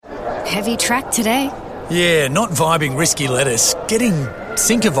Heavy track today. Yeah, not vibing risky lettuce. Getting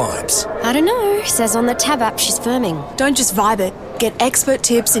sinker vibes. I don't know. Says on the Tab app she's firming. Don't just vibe it. Get expert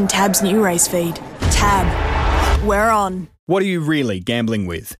tips in Tab's new race feed. Tab. We're on. What are you really gambling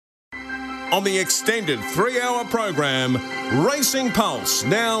with? On the extended 3-hour program, Racing Pulse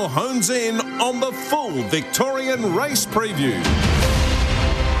now hones in on the full Victorian race preview.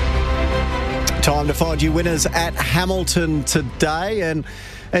 Time to find you winners at Hamilton today. And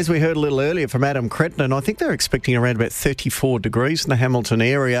as we heard a little earlier from Adam Cretton, I think they're expecting around about 34 degrees in the Hamilton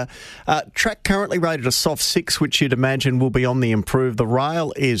area. Track currently rated a soft 6, which you'd imagine will be on the improve. The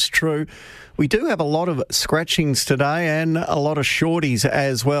rail is true. We do have a lot of scratchings today and a lot of shorties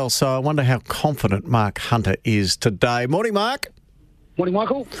as well. So I wonder how confident Mark Hunter is today. Morning, Mark. Morning,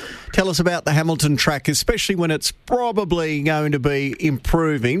 Michael. Tell us about the Hamilton track, especially when it's probably going to be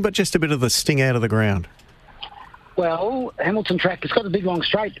improving, but just a bit of the sting out of the ground. Well, Hamilton track, it's got a big long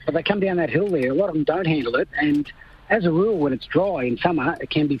straight, but they come down that hill there. A lot of them don't handle it, and as a rule, when it's dry in summer, it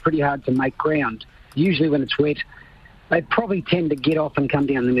can be pretty hard to make ground. Usually when it's wet, they probably tend to get off and come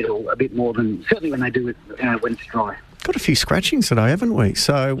down the middle a bit more than, certainly when they do it when it's dry. Got a few scratchings today, haven't we?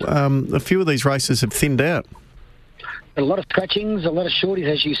 So a few of these races have thinned out. A lot of scratchings, a lot of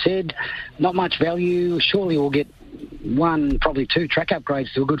shorties, as you said. Not much value. Surely we'll get one, probably two track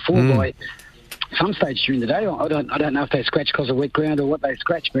upgrades to a good form by some stage during the day. I don't know if they scratch because of wet ground or what they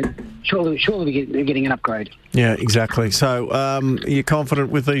scratch, but surely they're getting an upgrade. Yeah, exactly. So you're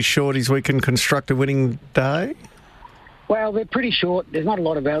confident with these shorties we can construct a winning day? Well, they're pretty short. There's not a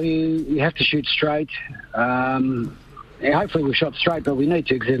lot of value. You have to shoot straight. Hopefully we've shot straight, but we need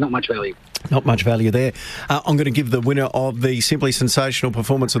to because there's not much value. Not much value there. I'm going to give the winner of the Simply Sensational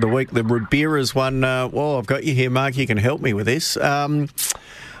Performance of the Week, the Ribera's one. Well, I've got you here, Mark. You can help me with this.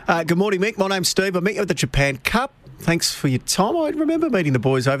 Good morning, Mick. My name's Steve. I met you at the Japan Cup. Thanks for your time. I remember meeting the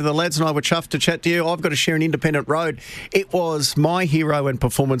boys over. The lads and I were chuffed to chat to you. I've got to share an independent road. It was my hero and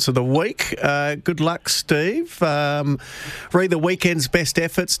performance of the week. Good luck, Steve. Read the weekend's best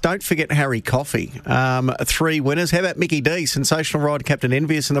efforts. Don't forget Harry Coffey. 3 winners. How about Mickey D? Sensational ride, Captain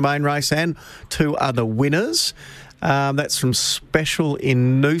Envious in the main race, and 2 other winners. That's from Special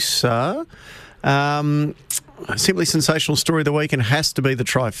in Noosa. Simply sensational story of the week and has to be the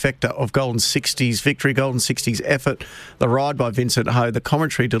trifecta of Golden 60s victory, Golden 60s effort, the ride by Vincent Ho, the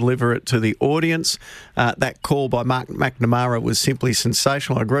commentary deliver it to the audience. That call by Mark McNamara was simply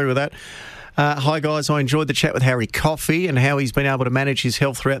sensational. I agree with that. Hi guys, I enjoyed the chat with Harry Coffey and how he's been able to manage his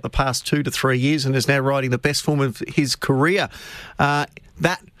health throughout the past 2 to 3 years and is now riding the best form of his career.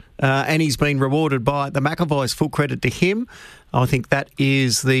 And he's been rewarded by the McEvoys. Full credit to him. I think that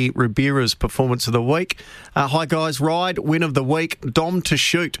is the Ribera's performance of the week. Hi, guys. Ride, win of the week, Dom to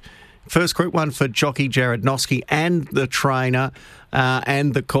shoot. First Group 1 for jockey Jared Noski and the trainer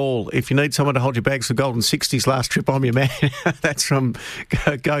and the call. If you need someone to hold your bags for Golden 60s last trip, I'm your man. That's from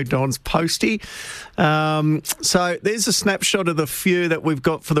Go Don's Postie. So there's a snapshot of the few that we've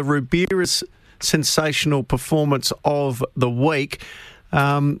got for the Ribera's sensational performance of the week.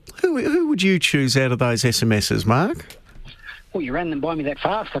 Who would you choose out of those SMSs, Mark? Well, you ran them by me that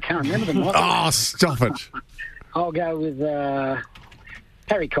fast, I can't remember them. Oh, stop it. I'll go with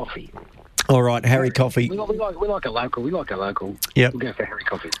Harry Coffey. All right, Harry Coffey. We like a local. Yep. We'll go for Harry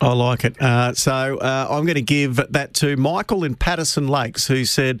Coffey. I like it. So I'm going to give that to Michael in Patterson Lakes, who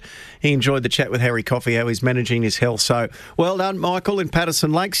said he enjoyed the chat with Harry Coffey, how he's managing his health. So well done, Michael in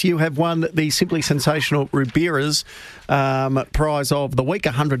Patterson Lakes. You have won the Simply Sensational Ribera's prize of the week,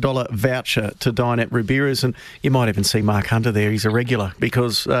 $100 voucher to dine at Ribera's. And you might even see Mark Hunter there. He's a regular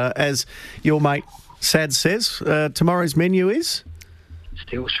because, as your mate Sad says, tomorrow's menu is...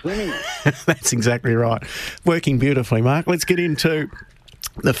 Still swimming. That's exactly right. Working beautifully, Mark. Let's get into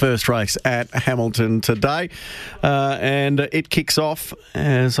the first race at Hamilton today. And it kicks off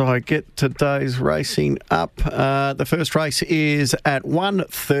as I get today's racing up. The first race is at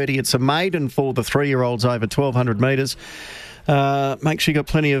 1:30. It's a maiden for the 3-year-olds over 1,200 metres. Make sure you've got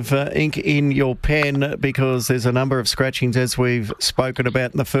plenty of ink in your pen because there's a number of scratchings as we've spoken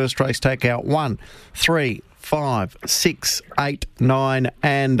about in the first race. Take out 1, 3, 5, 6, 8, 9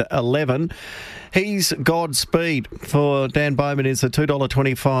 and 11. He's Godspeed for Dan Bowman is a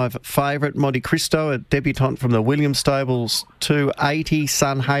 $2.25 favourite. Monte Cristo, a debutant from the Williams stables, $2.80.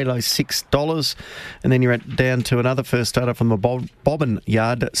 Sun Halo, $6. And then you're down to another first starter from the Bobbin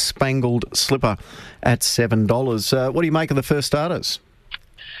Yard, Spangled Slipper at $7. What do you make of the first starters?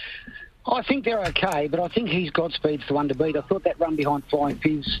 I think they're okay, but I think he's Godspeed's the one to beat. I thought that run behind Flying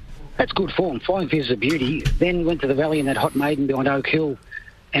Fizz, that's good form. Flying Fizz is a beauty. Then went to the Valley in that hot maiden behind Oak Hill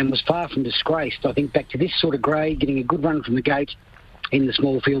and was far from disgraced. I think back to this sort of grade, getting a good run from the gate. in the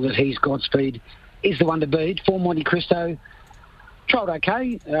small field that he's Godspeed is the one to beat. For Monte Cristo, trialled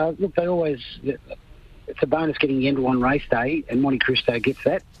okay. Look, it's a bonus getting Yendel on race day, and Monte Cristo gets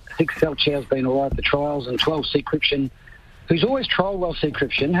that. 6 Selchow's been all right at the trials, and 12 Secryption, who's always trialled well.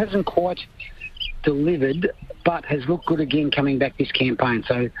 Secryption hasn't quite delivered, but has looked good again coming back this campaign.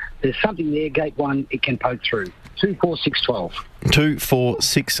 So there's something there. Gate 1, it can poke through. 2, 4, 6, 12. 2, 4,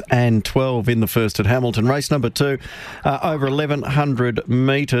 6 and 12 in the first at Hamilton. Race number 2, over 1,100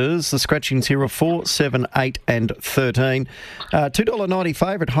 metres. The scratchings here are 4, 7, 8 and 13. $2.90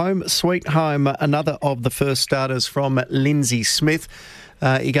 favourite, Home Sweet Home, another of the first starters from Lindsay Smith.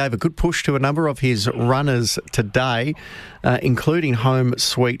 He gave a good push to a number of his runners today, including Home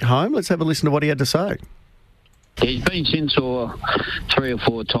Sweet Home. Let's have a listen to what he had to say. He's been Sinsor 3 or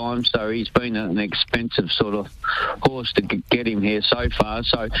 4 times, so he's been an expensive sort of horse to get him here so far.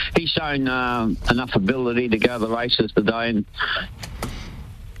 So he's shown enough ability to go to the races today, and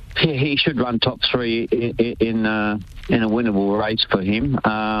he should run top 3 in a winnable race for him.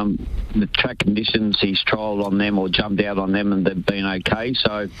 The track conditions, he's trialled on them or jumped out on them, and they've been okay.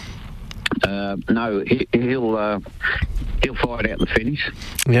 So he'll fight out the finish.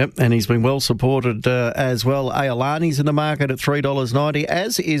 Yep, and he's been well supported as well. Aolani's in the market at $3.90,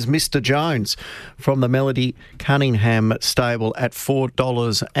 as is Mr. Jones from the Melody Cunningham stable at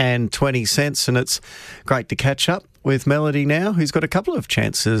 $4.20. And it's great to catch up with Melody now, who's got a couple of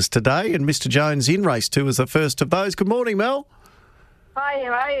chances today, and Mr. Jones in race 2 is the first of those. Good morning, Mel. Hi,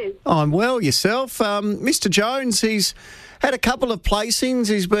 how are you? I'm well, yourself. Mr. Jones, he's had a couple of placings.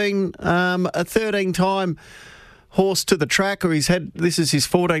 He's been a 13-time horse to the track, or this is his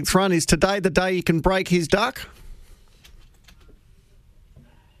 14th run. Is today the day he can break his duck?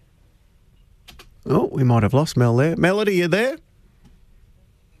 Oh, we might have lost Mel there. Melody, you there?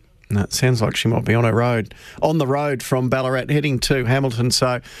 No, it sounds like she might be on the road from Ballarat heading to Hamilton.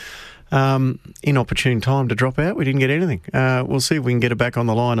 So inopportune time to drop out. We didn't get anything. We'll see if we can get her back on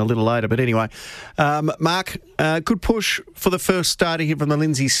the line a little later. But anyway, Mark, good push for the first starter here from the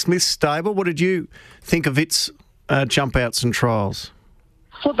Lindsay Smith stable. What did you think of its jump outs and trials?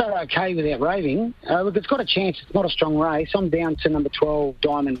 I thought they were okay without raving. Look, it's got a chance. It's not a strong race. I'm down to number 12,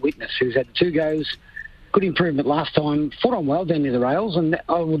 Diamond Witness, who's had 2 goes. Good improvement last time. Fought on well down near the rails, and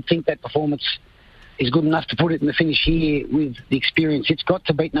I would think that performance is good enough to put it in the finish here with the experience it's got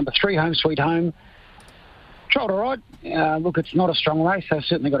to beat number 3, Home Sweet Home. Trialled all right. Look, it's not a strong race, so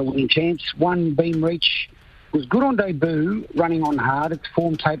certainly got a winning chance. 1, Beam Reach, was good on debut, running on hard. Its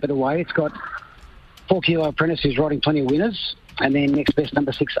form tapered away. It's got 4 Kilo Apprentice, who's riding plenty of winners. And then next best,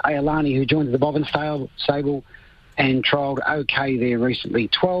 number 6, Aolani, who joins the Bobbin stable and trialled okay there recently.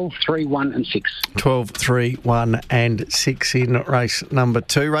 12, 3, 1 and 6. 12, 3, 1 and 6 in race number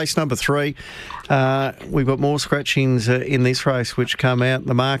 2. Race number 3, we've got more scratchings in this race which come out.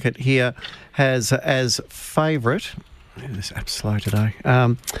 The market here has as favourite... This app's slow today.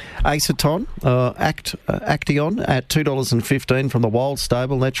 Aceton, Action at $2.15 from the Wild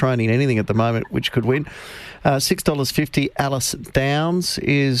Stable. They're training anything at the moment which could win. $6.50. Alice Downs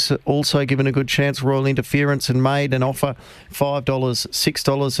is also given a good chance. Royal Interference and made an offer $5,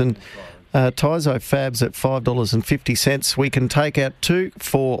 $6, and Tyzo Fabs at $5.50. We can take out 2,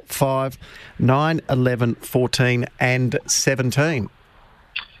 4, 5, 9, 11, 14 and 17.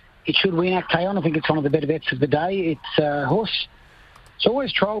 It should win Actaeon. I think it's one of the better bets of the day. It's a horse. It's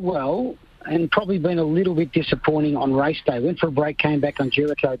always trialled well and probably been a little bit disappointing on race day. Went for a break, came back on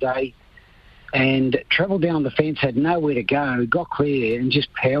Jericho Day and travelled down the fence, had nowhere to go, got clear and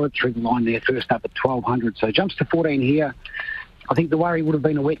just powered through the line there first up at 1,200. So jumps to 14 here. I think the worry would have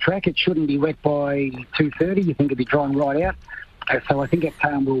been a wet track. It shouldn't be wet by 2:30. You think it'd be drying right out. So I think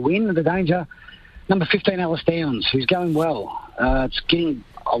Actaeon will win. The danger, number 15, Alice Downs, who's going well. It's getting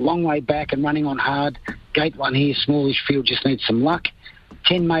a long way back and running on hard. Gate 1 here, smallish field, just needs some luck.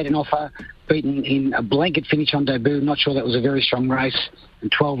 10 made an offer, beaten in a blanket finish on debut. Not sure that was a very strong race.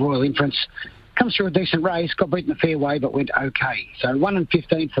 And 12, Royal Inference. Comes through a decent race, got beaten a fair way, but went okay. So 1 and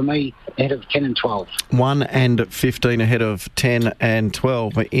 15 for me, ahead of 10 and 12. 1 and 15 ahead of 10 and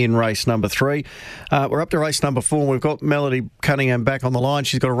 12 in race number 3. We're up to race number 4. We've got Melody Cunningham back on the line.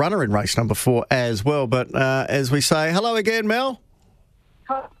 She's got a runner in race number 4 as well. But as we say, hello again, Mel.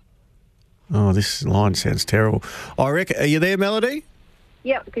 Oh, this line sounds terrible. I reckon. Are you there, Melody?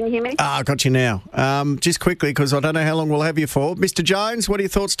 Yep, can you hear me? I got you now. Just quickly, because I don't know how long we'll have you for. Mr. Jones, what are your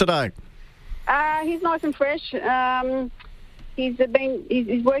thoughts today? He's nice and fresh.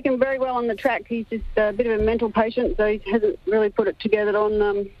 He's working very well on the track. He's just a bit of a mental patient, so he hasn't really put it together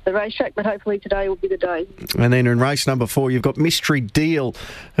on the racetrack, but hopefully today will be the day. And then in race number 4, you've got Mystery Deal,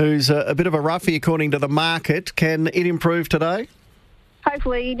 who's a bit of a roughie according to the market. Can it improve today?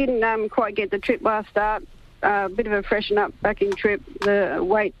 hopefully he didn't quite get the trip last start. A bit of a freshen up backing trip. The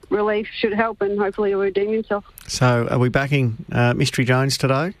weight relief should help, and hopefully he'll redeem himself. So are we backing Mystery Jones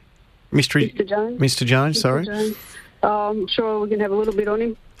today? Mr. Jones. Mr. Jones, sorry. Jones. I'm sure we can have a little bit on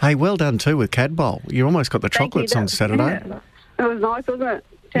him. Hey, well done too with Cad Bowl. You almost got the Thank chocolates you. on Saturday. Yeah. It was nice, wasn't it?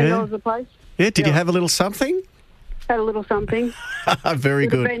 $10 a place. Yeah, did you have a little something? Had a little something. Very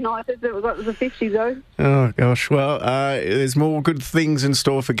It would good. have been nice if it was a 50 though. Oh, gosh. Well, there's more good things in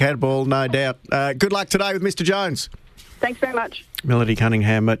store for Cad Ball, no doubt. Good luck today with Mr. Jones. Thanks very much. Melody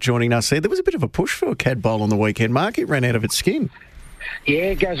Cunningham joining us there. There was a bit of a push for Cad Bowl on the weekend, Mark. It ran out of its skin. Yeah,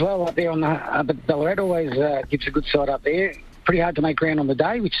 it goes well up there on the up at Ballarat. Always gives a good side up there. Pretty hard to make ground on the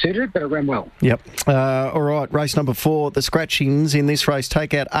day, which suited it, but it ran well. Yep. All right, race number 4. The scratchings in this race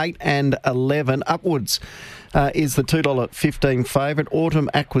take out 8 and 11. Upwards is the $2.15 favourite. Autumn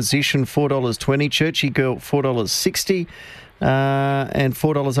Acquisition, $4.20. Churchy Girl, $4.60. And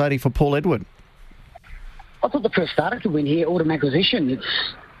 $4.80 for Paul Edward. I thought the first starter could win here, Autumn Acquisition. It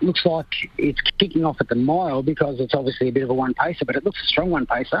looks like it's kicking off at the mile because it's obviously a bit of a one-pacer, but it looks a strong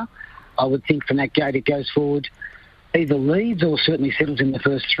one-pacer. I would think from that gate it goes forward, either leads or certainly settles in the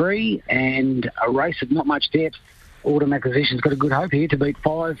first 3, and a race of not much depth. Autumn Acquisition's got a good hope here to beat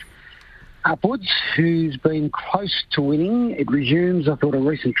 5 Upwards, who's been close to winning. It resumes. I thought a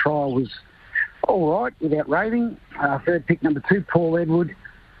recent trial was all right without raving. Third pick, number 2, Paul Edward.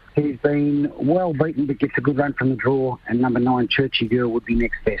 He's been well beaten but gets a good run from the draw, and number 9, Churchy Girl, would be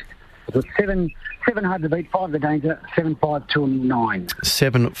next best. So 7 hard to beat, 5 the danger, 7, 5, 2 and 9.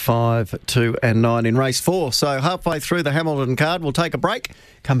 7, 5, 2 and 9 in race 4. So halfway through the Hamilton card, we'll take a break,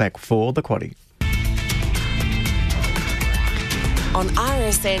 come back for the quaddie. On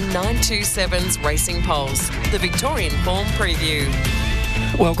RSN 927's Racing Pulse, the Victorian Form Preview.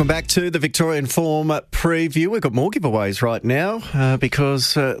 Welcome back to the Victorian Form Preview. We've got more giveaways right now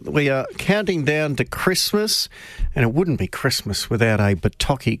because we are counting down to Christmas, and it wouldn't be Christmas without a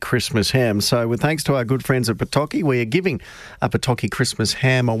Batocchi Christmas ham. So with thanks to our good friends at Batocchi, we are giving a Batocchi Christmas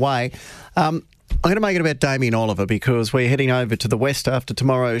ham away. I'm going to make it about Damien Oliver because we're heading over to the West after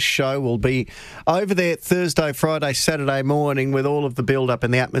tomorrow's show. We'll be over there Thursday, Friday, Saturday morning with all of the build-up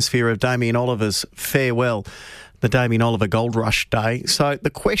and the atmosphere of Damien Oliver's farewell, the Damien Oliver Gold Rush Day. So the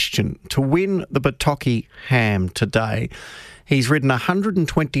question, to win the Batocchi ham today, he's ridden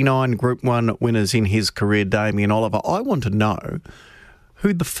 129 Group 1 winners in his career, Damien Oliver. I want to know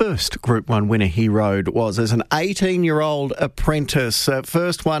who the first Group 1 winner he rode was as an 18-year-old apprentice.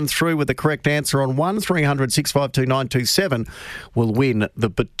 First one through with the correct answer on 1300 652 927 will win the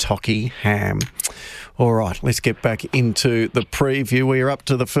Batocchi ham. All right, let's get back into the preview. We are up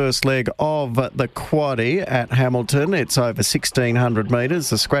to the first leg of the quaddie at Hamilton. It's over 1,600 metres.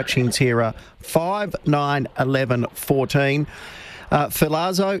 The scratchings here are 5, 9, 11, 14.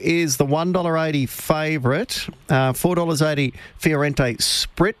 Filazzo is the $1.80 favourite, $4.80 Fiorente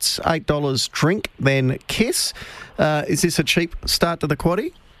Spritz, $8 Drink, then Kiss. Is this a cheap start to the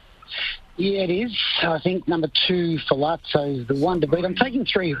quaddie? Yeah, it is. I think number 2, Filazzo, is the one to beat. I'm taking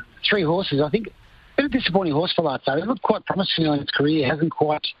three horses. I think a bit of disappointing horse, Filazzo. It looked quite promising in its career, hasn't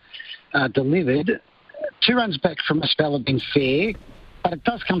quite delivered. 2 runs back from a spell have been fair, but it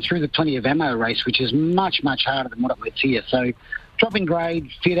does come through the Plenty of Ammo race, which is much, much harder than what it lets here. So dropping grade,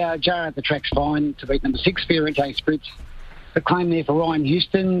 fitter, jar at the track's fine to beat number 6, Fiorente Spritz. The claim there for Ryan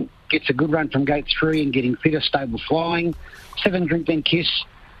Houston gets a good run from gate 3 and getting fitter, stable flying. 7, Drink Then Kiss.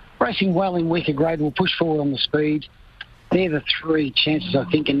 Racing well in weaker grade will push forward on the speed. They're the 3 chances, I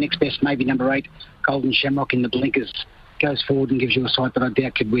think, and next best maybe number 8, Golden Shamrock in the blinkers. Goes forward and gives you a sight that I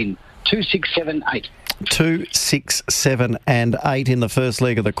doubt could win. 2, 6, 7, 8. 2, 6, 7 and 8 in the first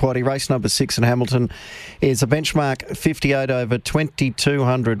leg of the quaddie. Race number 6 in Hamilton is a benchmark 58 over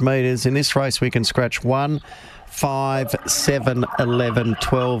 2,200 metres. In this race we can scratch 1, 5, 7, 11,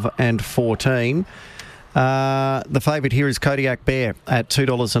 12 and 14. The favourite here is Kodiak Bear at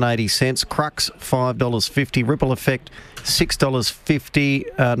 $2.80. Crux, $5.50. Ripple Effect,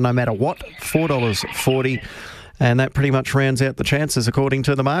 $6.50. No matter what, $4.40. And that pretty much rounds out the chances according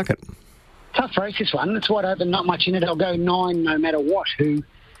to the market. Tough race, this one. It's wide open, not much in it. I'll go 9, No Matter What, who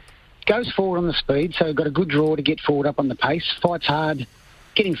goes forward on the speed, so got a good draw to get forward up on the pace. Fights hard,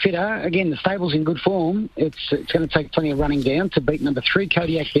 getting fitter. Again, the stable's in good form. It's going to take plenty of running down to beat number 3,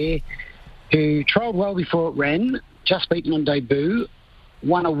 Kodiak Bear, who trialled well before it ran, just beaten on debut,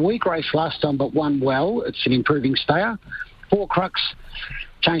 won a weak race last time but won well. It's an improving stayer. 4, Crux,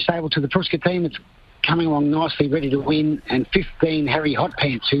 changed stable to the Pruska team. It's coming along nicely, ready to win. And 15, Harry Hot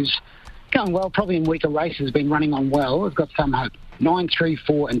Pants, who's going well, probably in weaker races, been running on well. It's got some hope. 9, 3,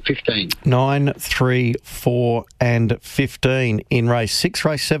 4 and 15. 9, 3, 4 and 15 in race 6.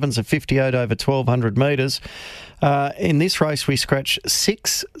 Race 7's a 58 over 1,200 metres. In this race, we scratch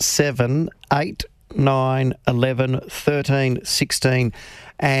 6, 7, 8, 9, 11, 13, 16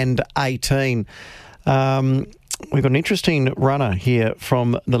 and 18. We've got an interesting runner here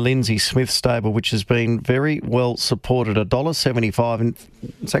from the Lindsay Smith stable, which has been very well supported. $1.75, and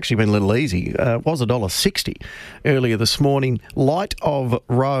it's actually been a little easy. It was $1.60 earlier this morning. Light of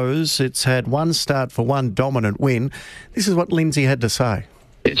Rose. It's had one start for one dominant win. This is what Lindsay had to say.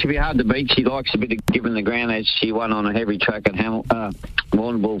 It should be hard to beat. She likes a bit of giving the ground, as she won on a heavy track at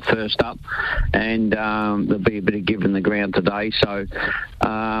Warrnambool first up, and there'll be a bit of giving the ground today. So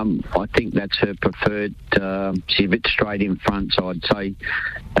I think that's her preferred. She's a bit straight in front, so I'd say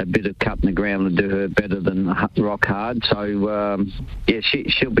a bit of cutting the ground would do her better than rock hard. So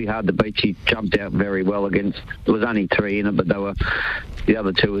she'll be hard to beat. She jumped out very well against. There was only 3 in it, but the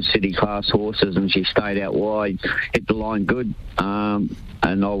other 2 were city class horses, and she stayed out wide, hit the line good.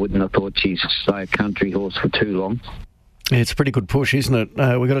 And I wouldn't have thought she'd stay a country horse for too long. Yeah, it's a pretty good push, isn't it?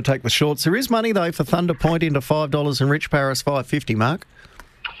 We've got to take the shorts. There is money, though, for Thunder Point into $5 and Rich Paris $5.50, Mark.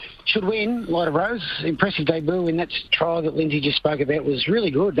 Should win. Light of Rose, impressive debut in that trial that Lindsay just spoke about was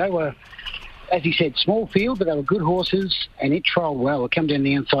really good. They were, as he said, small field, but they were good horses, and it trialled well. It came down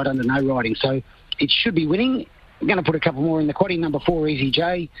the inside under no riding, so it should be winning. I'm going to put a couple more in the quaddie. Number 4, Easy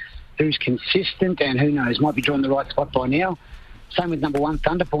J, who's consistent, and who knows, might be drawing the right spot by now. Same with number 1,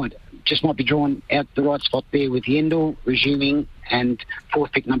 Thunder Point. Just might be drawn out the right spot there with Yendall resuming, and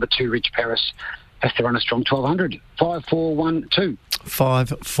 4th pick, number 2, Rich Paris, has to run a strong 1,200. 5, 4, 1, 2.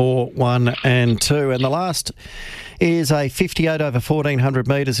 5, 4, 1 and 2. And the last is a 58 over 1,400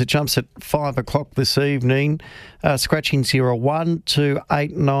 metres. It jumps at 5 o'clock this evening. Scratching 0, 1, 2,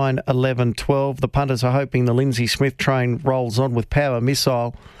 8, 9, 11, 12. The punters are hoping the Lindsay Smith train rolls on with Power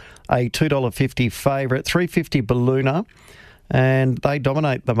Missile, a $2.50 favourite. $3.50 Ballooner. And they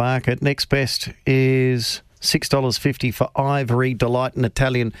dominate the market. Next best is $6.50 for Ivory Delight, an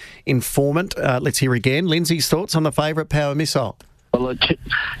Italian informant. Let's hear again. Lindsay's thoughts on the favourite Power Missile. Well, the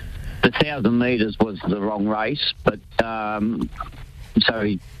 1,000 metres was the wrong race, but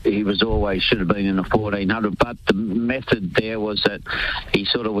so he was always should have been in the 1,400. But the method there was that he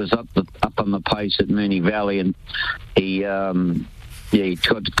sort of was up on the pace at Moonee Valley, and he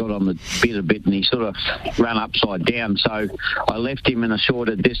got on the bit a bit, and he sort of ran upside down. So I left him in a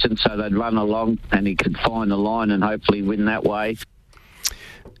shorter distance so they'd run along and he could find the line and hopefully win that way.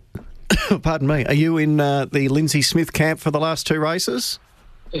 Pardon me. Are you in the Lindsay Smith camp for the last 2 races?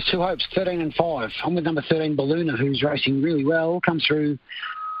 There's 2 hopes, 13 and 5. I'm with number 13, Ballooner, who's racing really well. Comes through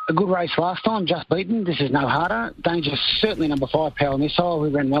a good race last time, just beaten. This is no harder. Dangerous, certainly number 5, Power Missile, who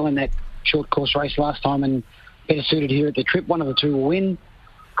ran well in that short course race last time and better suited here at the trip. One of the 2 will win.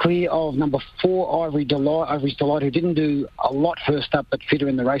 Clear of number 4, Ivory's Delight, who didn't do a lot first up, but fitter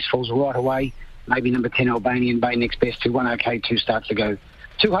in the race, falls right away. Maybe number 10, Albanian Bay, next best, who won okay 2 starts ago.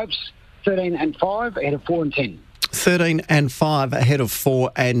 2 hopes, 13 and 5, ahead of 4 and 10. 13 and 5 ahead of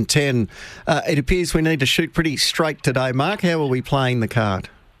 4 and 10. It appears we need to shoot pretty straight today. Mark, how are we playing the card?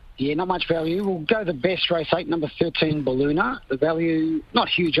 Yeah, not much value. We'll go the best, race 8, number 13, Ballooner. The value, not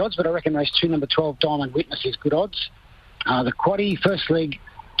huge odds, but I reckon race 2, number 12, Diamond Witness is good odds. The quaddie, first leg,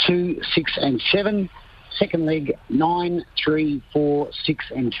 2, 6 and 7. Second leg, 9, 3, 4, 6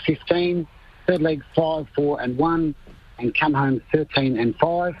 and 15. Third leg, 5, 4 and 1. And come home 13 and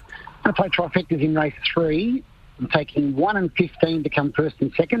 5. I'm going to play trifectas in race 3. I'm taking 1 and 15 to come first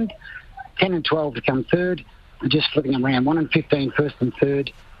and second. 10 and 12 to come third. I'm just flipping them around. 1 and 15 first and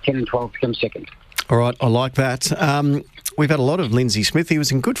third. 10 and 12 to come second. All right, I like that. We've had a lot of Lindsay Smith. He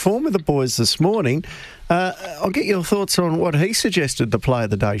was in good form with the boys this morning. I'll get your thoughts on what he suggested the play of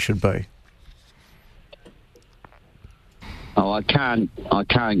the day should be. Oh, I can't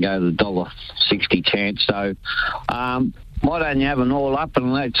go the $1.60 chance. So, why don't you have an all up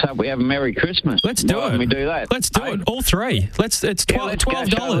and let's hope we have a Merry Christmas? Let's do it. We do that. Let's do it. All 3. It's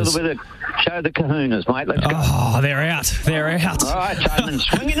 $12. Show the kahunas, mate. Let's go. Oh, they're out. They're out. All right, Simon,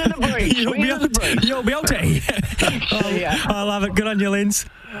 swinging in the breeze. You'll be able to. I love it. Good on you, Linz.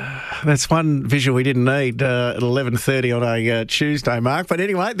 That's one visual we didn't need at 11:30 on a Tuesday, Mark. But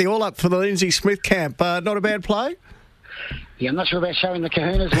anyway, the all up for the Lindsay Smith camp. Not a bad play? Yeah, I'm not sure about showing the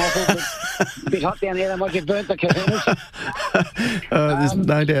kahunas, Michael, but a bit hot down there. They might get burnt, the kahunas. There's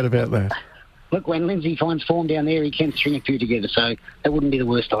no doubt about that. Look, when Lindsay finds form down there, he can string a few together, so that wouldn't be the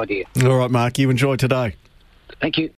worst idea. All right, Mark, you enjoy today. Thank you.